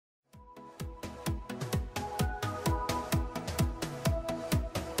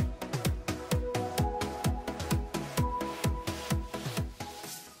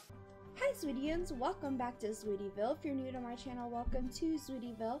Zweetians, welcome back to Zweetieville. If you're new to my channel, welcome to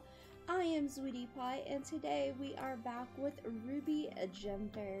Zweetieville. I am Zweetie Pie, and today we are back with Ruby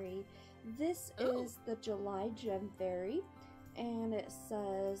Gemfairy. This is the July Gemfairy, and it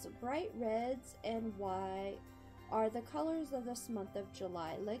says bright reds and white are the colors of this month of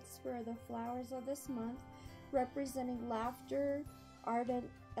July. Lakes were the flowers of this month, representing laughter, ardent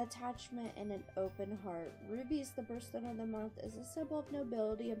attachment, and an open heart. Ruby is the birthstone of the month, is a symbol of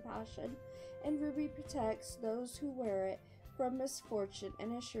nobility and passion, and ruby protects those who wear it from misfortune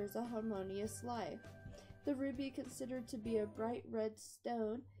and assures a harmonious life. The ruby, considered to be a bright red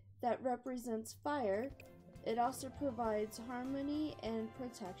stone that represents fire, it also provides harmony and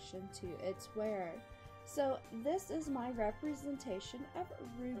protection to its wearer. So this is my representation of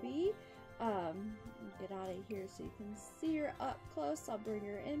Ruby. Get out of here so you can see her up close. I'll bring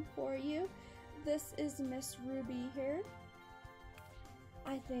her in for you. This is Miss Ruby here.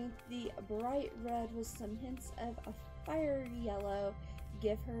 I think the bright red with some hints of a fire yellow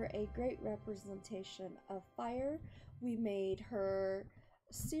give her a great representation of fire. We made her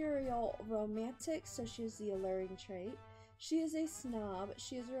serial romantic, so she has the alluring trait. She is a snob,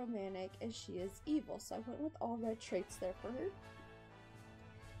 she is romantic, and she is evil. So I went with all red traits there for her.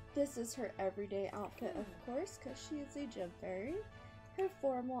 This is her everyday outfit, of course, because she is a Gemfairy. Her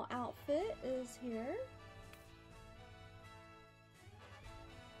formal outfit is here.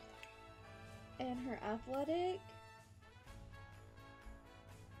 And her athletic.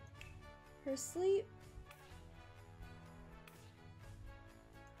 Her sleep.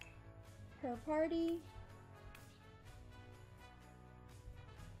 Her party.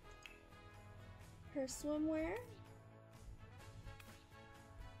 Her swimwear.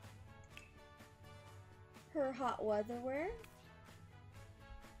 Her hot weather wear.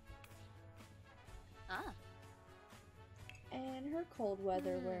 And her cold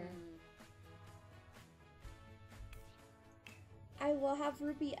weather wear. I will have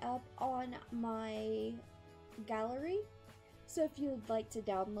Ruby up on my gallery, so if you would like to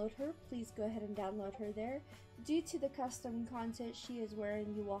download her, please go ahead and download her there. Due to the custom content she is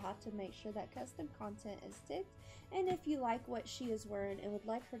wearing, you will have to make sure that custom content is ticked. And if you like what she is wearing and would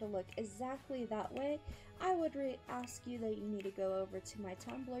like her to look exactly that way, I would ask you that you need to go over to my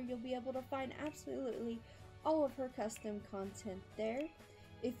Tumblr. You'll be able to find absolutely all of her custom content there.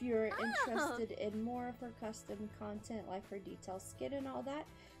 If you're interested in more of her custom content, like her detailed skin and all that,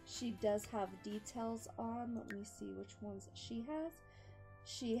 she does have details on. Let me see which ones she has.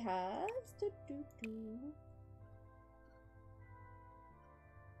 She has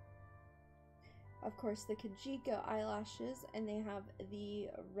of course the Kajiko eyelashes, and they have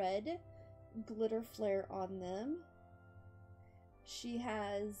the red glitter flare on them. She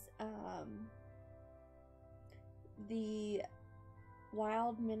has the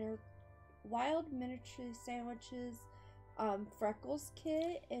wild miniature sandwiches freckles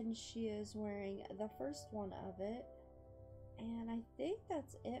kit, and she is wearing the first one of it, and I think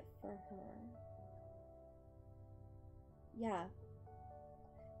that's it for her. Yeah,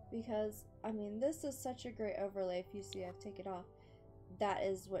 because I mean, this is such a great overlay. If you see I've taken it off, that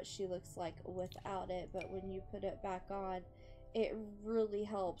is what she looks like without it, but when you put it back on, it really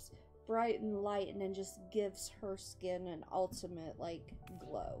helps brighten, lighten, and just gives her skin an ultimate like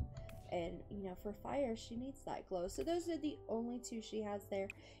glow. And you know, for fire, she needs that glow. So those are the only two she has there.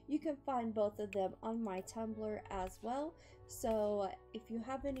 You can find both of them on my Tumblr as well. So if you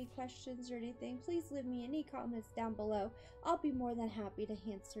have any questions or anything, please leave me any comments down below. I'll be more than happy to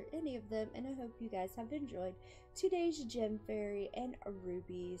answer any of them, and I hope you guys have enjoyed today's Gemfairy and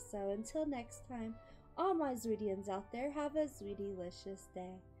Ruby. So until next time, all my Zweetians out there, have a Zweetielicious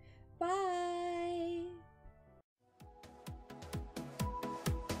day. Bye!